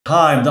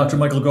Hi, I'm Dr.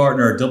 Michael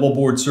Gartner, double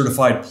board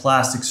certified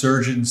plastic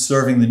surgeon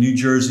serving the New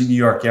Jersey, New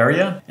York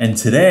area. And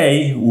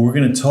today we're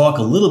going to talk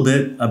a little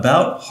bit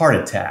about heart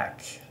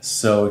attack.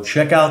 So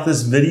check out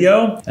this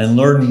video and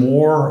learn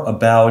more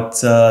about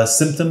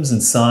symptoms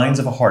and signs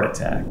of a heart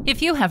attack.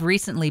 If you have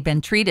recently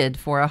been treated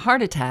for a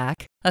heart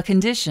attack, a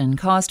condition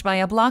caused by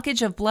a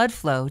blockage of blood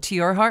flow to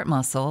your heart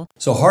muscle.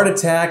 So heart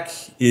attack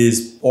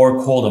is,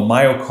 or called a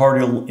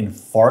myocardial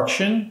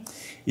infarction,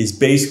 is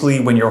basically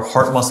when your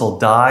heart muscle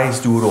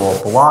dies due to a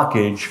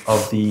blockage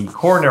of the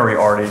coronary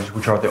arteries,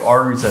 which are the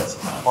arteries that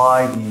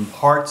supply the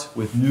heart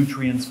with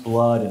nutrients,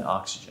 blood, and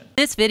oxygen.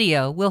 This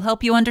video will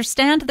help you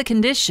understand the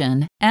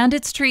condition and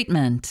its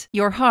treatment.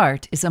 Your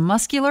heart is a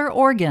muscular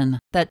organ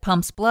that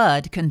pumps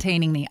blood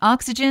containing the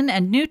oxygen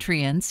and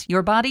nutrients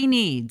your body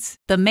needs.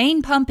 The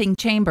main pumping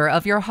chamber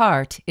of your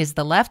heart is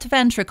the left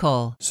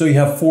ventricle. So you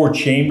have 4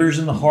 chambers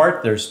in the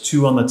heart. There's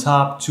 2 on the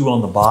top, 2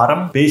 on the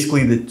bottom.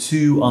 Basically, the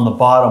 2 on the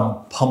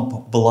bottom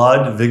pump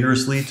blood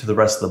vigorously to the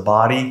rest of the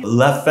body. The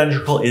left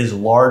ventricle is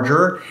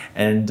larger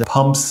and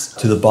pumps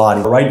to the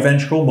body. The right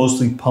ventricle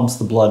mostly pumps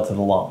the blood to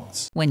the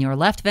lungs. When your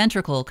left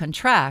ventricle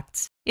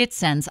contracts, it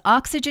sends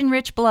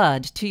oxygen-rich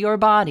blood to your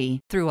body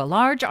through a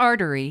large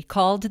artery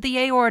called the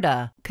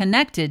aorta.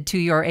 Connected to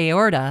your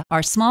aorta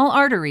are small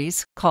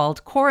arteries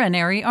called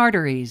coronary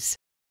arteries.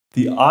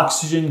 The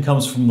oxygen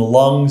comes from the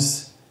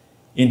lungs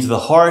into the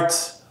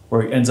heart,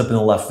 where it ends up in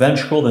the left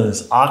ventricle. Then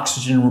this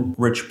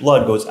oxygen-rich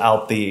blood goes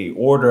out the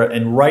aorta,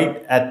 and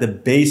right at the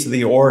base of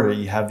the aorta,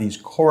 you have these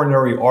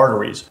coronary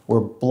arteries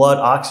where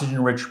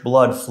oxygen-rich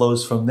blood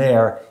flows from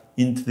there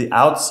into the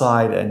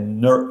outside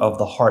and of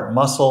the heart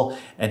muscle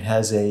and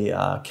has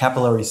a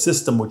capillary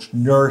system which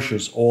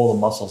nourishes all the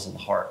muscles of the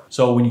heart.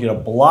 So when you get a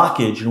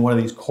blockage in one of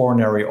these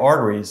coronary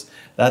arteries,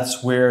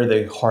 that's where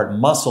the heart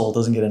muscle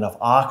doesn't get enough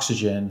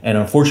oxygen. And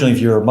unfortunately, if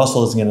your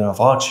muscle doesn't get enough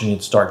oxygen,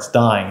 it starts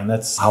dying. And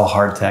that's how a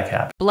heart attack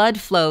happens. Blood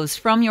flows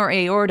from your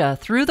aorta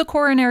through the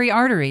coronary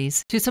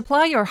arteries to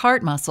supply your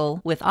heart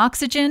muscle with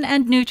oxygen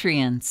and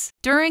nutrients.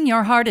 During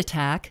your heart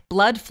attack,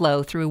 blood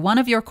flow through one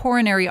of your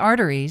coronary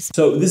arteries.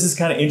 So this is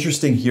kind of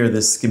interesting here,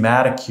 this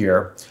schematic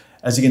here.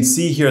 As you can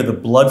see here, the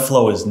blood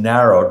flow is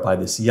narrowed by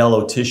this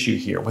yellow tissue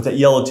here. What that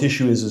yellow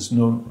tissue is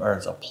known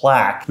as a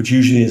plaque, which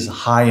usually is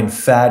high in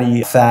fat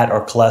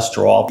or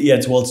cholesterol. Yeah,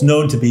 it's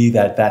known to be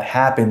that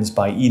happens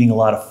by eating a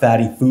lot of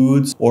fatty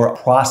foods or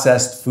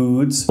processed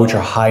foods, which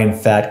are high in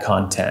fat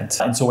content.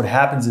 And so what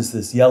happens is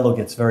this yellow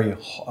gets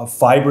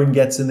fibrin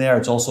gets in there.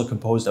 It's also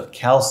composed of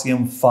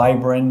calcium,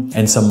 fibrin,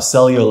 and some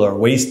cellular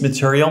waste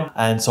material.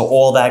 And so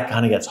all that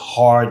kind of gets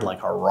hard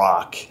like a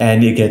rock.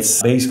 And it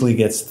basically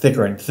gets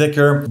thicker and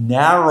thicker,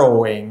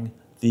 narrowing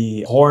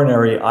the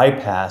coronary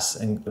bypass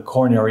and the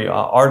coronary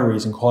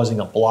arteries and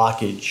causing a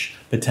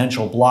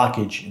potential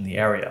blockage in the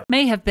area.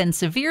 May have been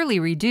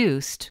severely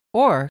reduced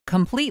or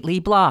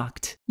completely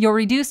blocked. Your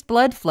reduced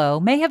blood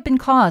flow may have been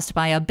caused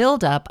by a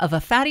buildup of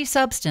a fatty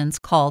substance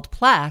called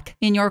plaque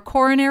in your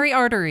coronary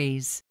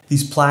arteries.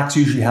 These plaques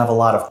usually have a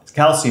lot of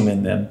calcium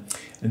in them.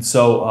 And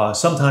so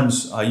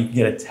sometimes you can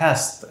get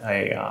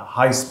a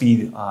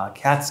high-speed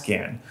CAT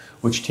scan,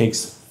 which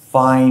takes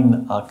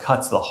fine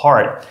cuts of the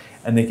heart,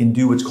 and they can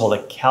do what's called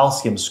a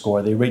calcium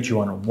score. They rate you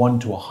on a 1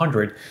 to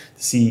 100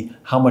 to see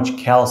how much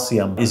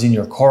calcium is in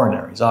your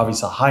coronaries.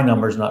 Obviously, a high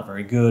number is not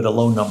very good. A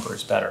low number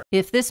is better.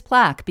 If this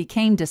plaque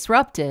became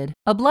disrupted,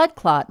 a blood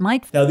clot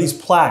might... Now, these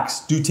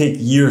plaques do take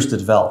years to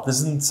develop.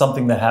 This isn't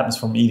something that happens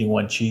from eating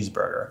one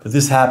cheeseburger, but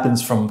this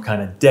happens from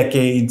kind of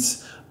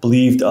decades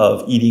believed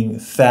of eating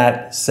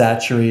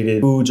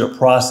fat-saturated foods or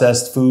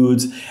processed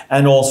foods,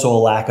 and also a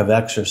lack of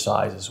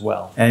exercise as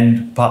well.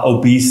 And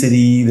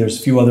obesity, there's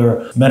a few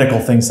other medical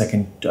things that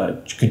can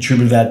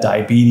contribute to that.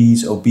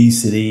 Diabetes,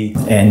 obesity,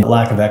 and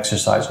lack of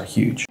exercise are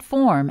huge.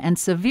 Form and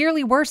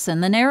severely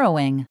worsen the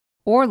narrowing,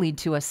 or lead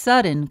to a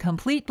sudden,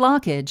 complete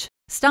blockage,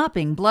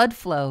 stopping blood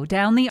flow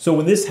down the... So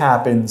when this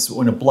happens,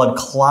 when a blood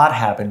clot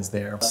happens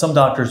there, some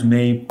doctors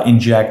may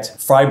inject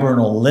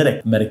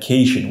fibrinolytic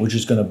medication, which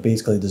is going to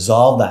basically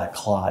dissolve that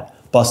clot,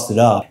 bust it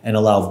up, and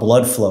allow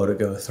blood flow to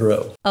go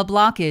through. A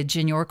blockage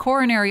in your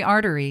coronary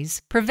arteries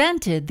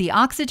prevented the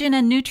oxygen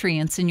and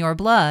nutrients in your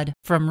blood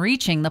from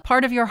reaching the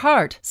part of your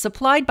heart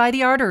supplied by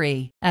the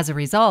artery. As a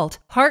result,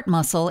 heart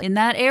muscle in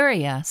that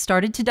area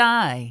started to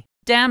die.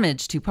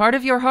 Damage to part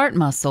of your heart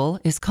muscle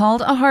is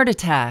called a heart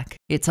attack.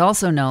 It's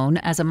also known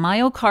as a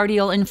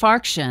myocardial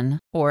infarction,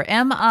 or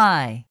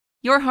MI.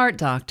 Your heart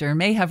doctor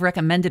may have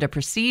recommended a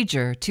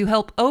procedure to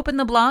help open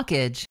the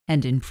blockage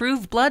and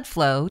improve blood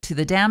flow to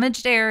the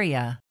damaged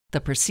area.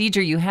 The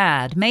procedure you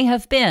had may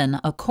have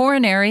been a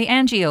coronary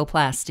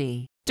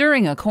angioplasty.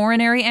 During a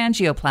coronary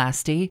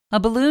angioplasty, a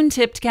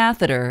balloon-tipped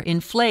catheter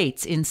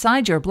inflates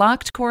inside your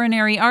blocked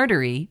coronary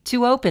artery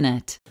to open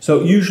it.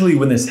 So usually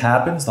when this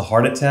happens, the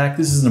heart attack,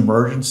 this is an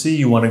emergency.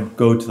 You want to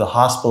go to the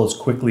hospital as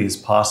quickly as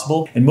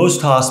possible. And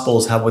most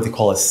hospitals have what they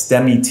call a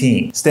STEMI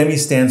team. STEMI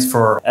stands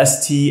for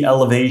ST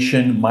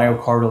elevation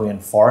myocardial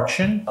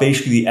infarction.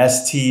 Basically, the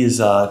ST is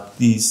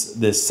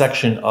this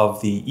section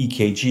of the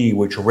EKG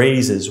which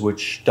raises,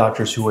 which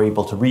doctors who are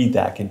able to read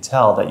that can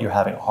tell that you're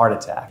having a heart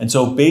attack. And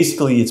so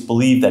basically it's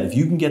believed that if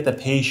you can get the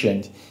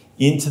patient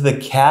into the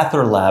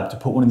catheter lab to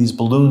put one of these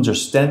balloons or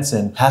stents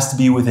in, has to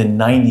be within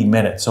 90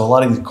 minutes. So a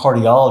lot of these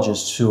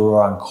cardiologists who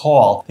are on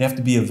call, they have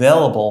to be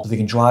available so they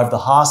can drive the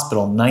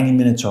hospital 90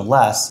 minutes or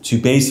less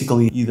to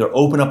basically either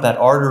open up that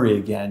artery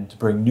again to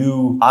bring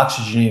new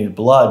oxygenated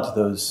blood to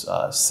those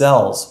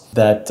cells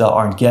that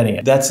aren't getting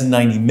it. That's in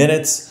 90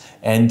 minutes.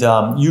 And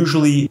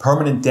usually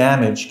permanent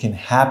damage can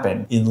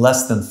happen in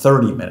less than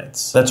 30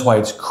 minutes. That's why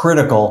it's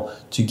critical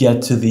to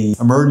get to the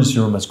emergency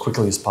room as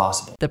quickly as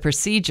possible. The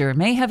procedure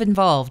may have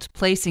involved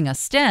placing a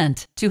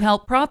stent to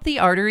help prop the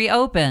artery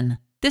open.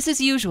 This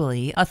is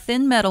usually a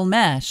thin metal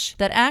mesh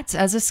that acts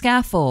as a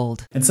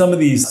scaffold. And some of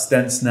these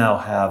stents now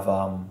have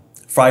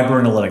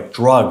fibrinolytic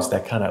drugs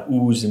that kind of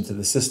ooze into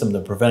the system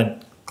to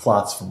prevent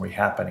clots from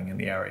rehappening in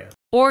the area.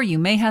 Or you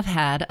may have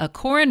had a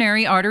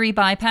coronary artery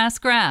bypass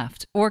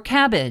graft, or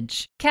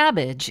CABG.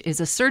 CABG is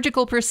a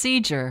surgical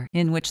procedure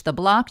in which the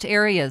blocked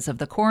areas of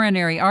the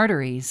coronary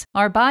arteries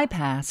are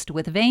bypassed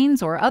with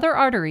veins or other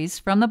arteries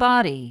from the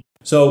body.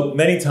 So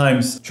many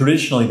times,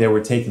 traditionally, they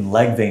were taking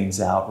leg veins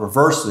out,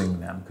 reversing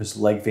them, because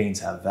leg veins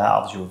have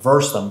valves. You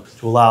reverse them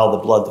to allow the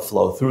blood to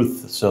flow through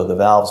so the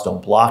valves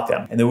don't block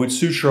them. And they would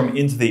suture them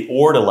into the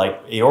aorta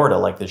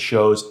like this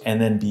shows, and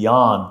then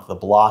beyond the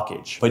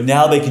blockage. But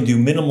now they can do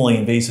minimally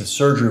invasive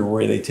surgery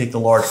where they take the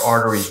large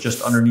arteries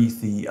just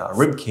underneath the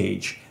rib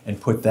cage and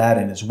put that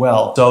in as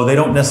well. So they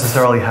don't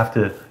necessarily have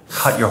to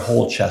cut your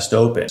whole chest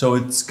open. So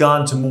it's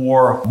gone to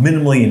more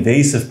minimally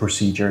invasive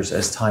procedures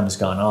as time has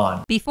gone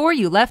on. Before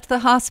you left the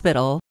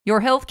hospital,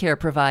 your healthcare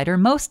provider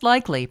most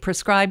likely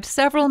prescribed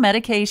several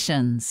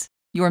medications.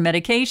 Your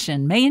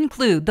medication may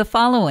include the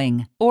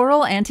following.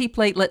 Oral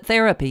antiplatelet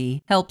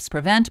therapy helps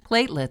prevent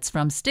platelets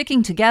from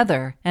sticking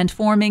together and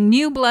forming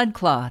new blood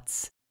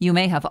clots. You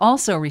may have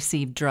also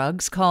received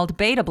drugs called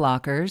beta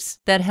blockers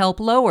that help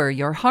lower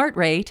your heart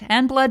rate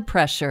and blood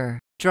pressure.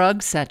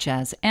 Drugs such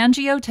as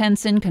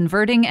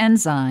angiotensin-converting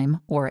enzyme,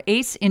 or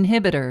ACE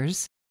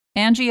inhibitors,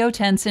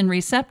 angiotensin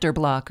receptor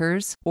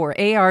blockers, or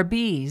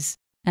ARBs,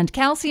 and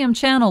calcium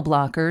channel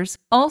blockers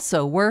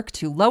also work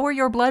to lower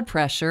your blood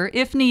pressure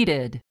if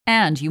needed.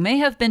 And you may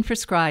have been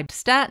prescribed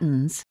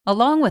statins,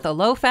 along with a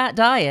low-fat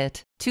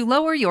diet, to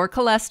lower your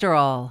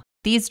cholesterol.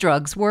 These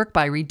drugs work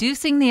by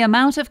reducing the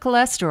amount of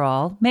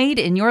cholesterol made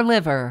in your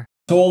liver.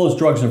 So all those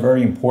drugs are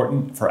very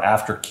important for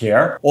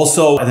aftercare.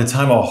 Also, at the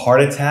time of a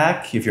heart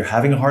attack, if you're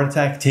having a heart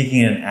attack,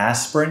 taking an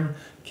aspirin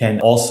can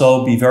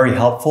also be very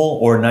helpful,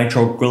 or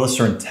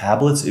nitroglycerin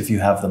tablets if you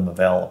have them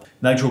available.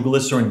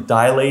 Nitroglycerin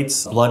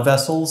dilates blood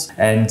vessels,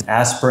 and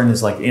aspirin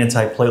is like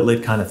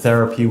antiplatelet kind of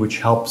therapy, which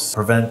helps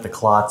prevent the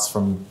clots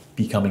from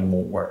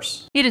becoming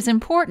worse. It is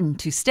important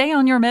to stay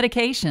on your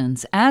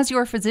medications as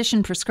your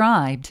physician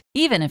prescribed,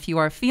 even if you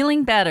are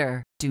feeling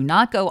better. Do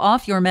not go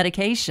off your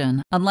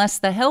medication unless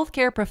the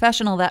healthcare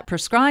professional that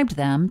prescribed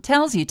them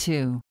tells you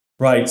to.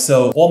 Right,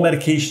 so all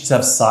medications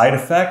have side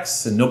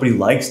effects and nobody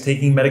likes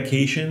taking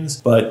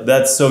medications, but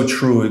that's so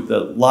true.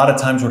 A lot of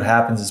times what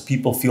happens is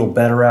people feel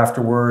better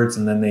afterwards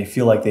and then they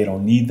feel like they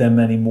don't need them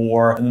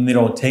anymore, and then they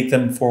don't take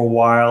them for a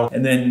while,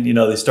 and then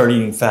they start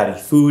eating fatty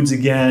foods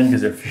again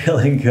because they're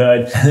feeling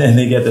good, and then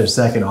they get their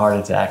second heart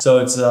attack. So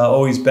it's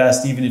always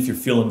best, even if you're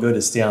feeling good,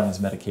 to stay on these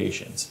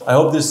medications. I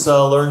hope this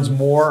learns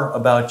more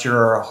about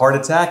your heart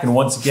attack, and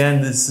once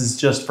again, this is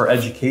just for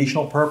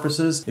educational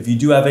purposes. If you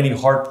do have any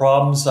heart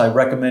problems, I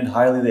recommend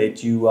highly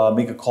that you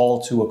make a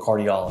call to a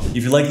cardiologist.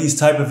 If you like these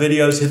type of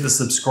videos, hit the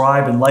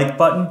subscribe and like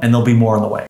button, and there'll be more on the way.